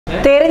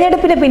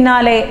തെരഞ്ഞെടുപ്പിന്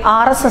പിന്നാലെ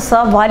ആർഎസ്എസ്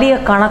വലിയ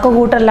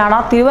കണക്കുകൂട്ടലിലാണ്.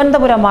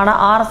 തിരുവനന്തപുരമാണ്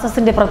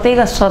ആർഎസ്എസിന്റെ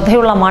പ്രത്യേക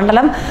ശ്രദ്ധയുള്ള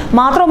മണ്ഡലം.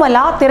 മാത്രമല്ല,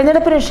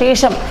 തിരഞ്ഞെടുപ്പിന്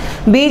ശേഷം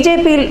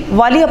ബിജെപിയിൽ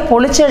വലിയ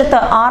പൊളിച്ചെടുത്ത്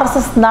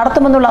ആർഎസ്എസ്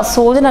നടത്തുമെന്നുള്ള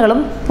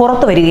സൂചനകളും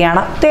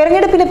പുറത്തുവരികയാണ്.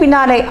 തെരഞ്ഞെടുപ്പിന്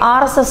പിന്നാലെ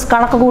ആർഎസ്എസ്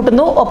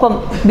കണക്കുകൂട്ടുന്നു. ഒപ്പം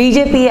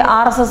ബിജെപിയെ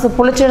ആർഎസ്എസ്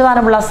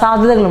പൊളിച്ചെഴുതാനുമുള്ള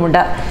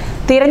സാധ്യതകളുമുണ്ട്.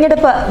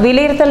 തിരഞ്ഞെടുപ്പ്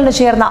വിലയിരുത്തലിന്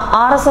ചേർന്ന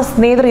ആർഎസ്എസ്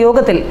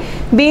നേതൃയോഗത്തിൽ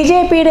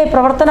ബിജെപിയുടെ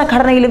പ്രവർത്തന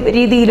ഘടനയിലും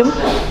രീതിയിലും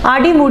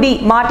അടിമുടി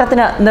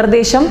മാറ്റത്തിന്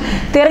നിർദ്ദേശം.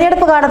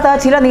 തിരഞ്ഞെടുപ്പ് കാലത്ത്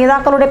ചില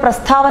നേതാക്കളുടെ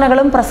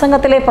പ്രസ്താവനകളും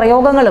പ്രസംഗത്തിലെ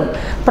പ്രയോഗങ്ങളും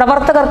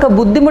പ്രവർത്തകർക്ക്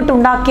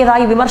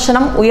ബുദ്ധിമുട്ടുണ്ടാക്കിയതായി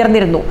വിമർശനം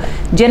ഉയർന്നിരുന്നു.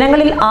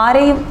 ജനങ്ങളിൽ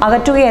ആരെയും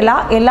അകറ്റുകയല്ല,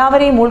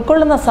 എല്ലാവരെയും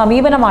ഉൾക്കൊള്ളുന്ന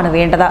സമീപനമാണ്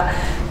വേണ്ടത്.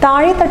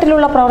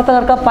 താഴെത്തട്ടിലുള്ള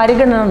പ്രവർത്തകർക്ക്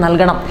പരിഗണന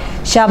നൽകണം.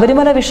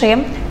 ശബരിമല വിഷയം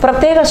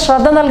പ്രത്യേക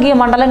ശ്രദ്ധ നൽകിയ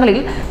മണ്ഡലങ്ങളിൽ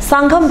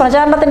സംഘം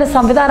പ്രചാരണത്തിന്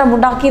സംവിധാനം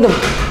ഉണ്ടാക്കിയതും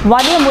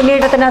വലിയ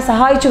മുന്നേറ്റത്തിന്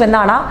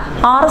സഹായിച്ചുവെന്നാണ്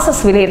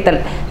ആർഎസ്എസ് വിലയിരുത്തൽ.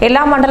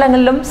 എല്ലാ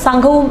മണ്ഡലങ്ങളിലും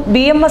സംഘവും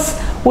BMS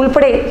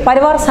ഉൾപ്പെടെ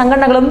പരിവാർ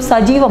സംഘടനകളും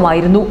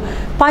സജീവമായിരുന്നു.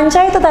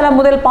 പഞ്ചായത്ത് തലം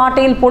മുതൽ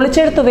പാർട്ടിയിൽ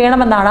പൊളിച്ചെഴുത്തു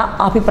വേണമെന്നാണ്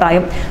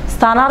അഭിപ്രായം.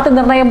 സ്ഥാനാർത്ഥി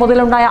നിർണയം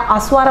മുതലുണ്ടായ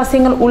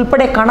അസ്വാരസ്യങ്ങൾ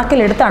ഉൾപ്പെടെ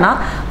കണക്കിലെടുത്താണ്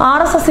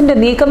ആർഎസ്എസിന്റെ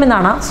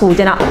നീക്കമെന്നാണ്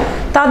സൂചന.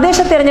 തദ്ദേശ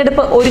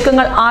തെരഞ്ഞെടുപ്പ്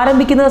ഒരുക്കങ്ങൾ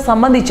ആരംഭിക്കുന്നത്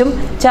സംബന്ധിച്ചും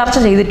ചർച്ച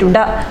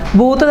ചെയ്തിട്ടുണ്ട്.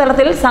 ബൂത്ത്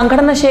തലത്തിൽ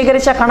സംഘടന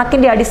ശേഖരിച്ച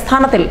കണക്കിന്റെ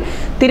അടിസ്ഥാനത്തിൽ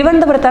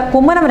തിരുവനന്തപുരത്ത്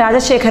കുമ്മനം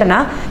രാജശേഖരന്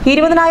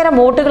 20,000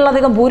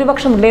 വോട്ടുകളിലധികം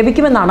ഭൂരിപക്ഷം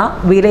ലഭിക്കുമെന്നാണ്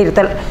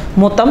വിലയിരുത്തൽ.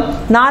 മൊത്തം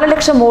 4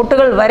 ലക്ഷം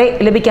വോട്ടുകൾ വരെ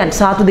ലഭിക്കാൻ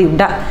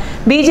സാധ്യതയുണ്ട്.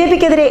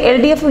 ബിജെപിക്കെതിരെ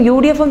LDFും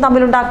UDFും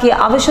തമ്മിലുണ്ടാക്കിയ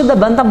അവിശുദ്ധ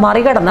ബന്ധം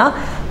മറികടന്ന്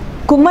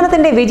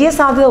കുമ്മനത്തിന്റെ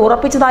വിജയസാധ്യത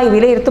ഉറപ്പിച്ചതായി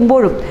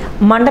വിലയിരുത്തുമ്പോഴും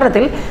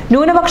മണ്ഡലത്തിൽ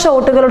ന്യൂനപക്ഷ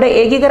വോട്ടുകളുടെ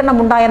ഏകീകരണം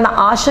ഉണ്ടായെന്ന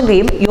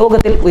ആശങ്കയും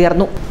യോഗത്തിൽ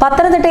ഉയർന്നു.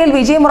 പത്തനംതിട്ടയിൽ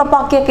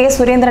വിജയമുറപ്പാക്കിയ K.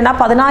 സുരേന്ദ്രന്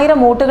 10,000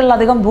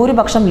 വോട്ടുകളിലധികം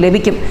ഭൂരിപക്ഷം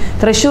ലഭിക്കും.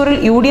 തൃശൂരിൽ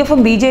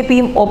UDFും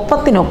BJPയും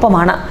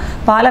ഒപ്പത്തിനൊപ്പമാണ്.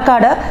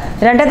 പാലക്കാട്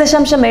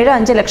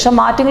 2.75 ലക്ഷം,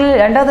 ആറ്റിങ്ങലിൽ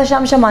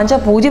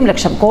 2.50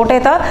 ലക്ഷം,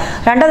 കോട്ടയത്ത്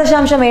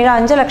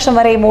 2.75 ലക്ഷം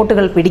വരെ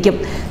വോട്ടുകൾ പിടിക്കും.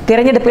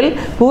 തിരഞ്ഞെടുപ്പിൽ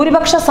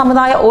ഭൂരിപക്ഷ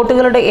സമുദായ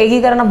വോട്ടുകളുടെ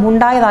ഏകീകരണം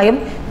ഉണ്ടായതായും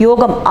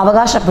യോഗം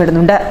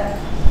അവകാശപ്പെടുന്നുണ്ട്.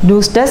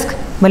 ന്യൂസ് ഡെസ്ക്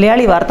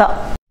മലയാളി വാർത്ത.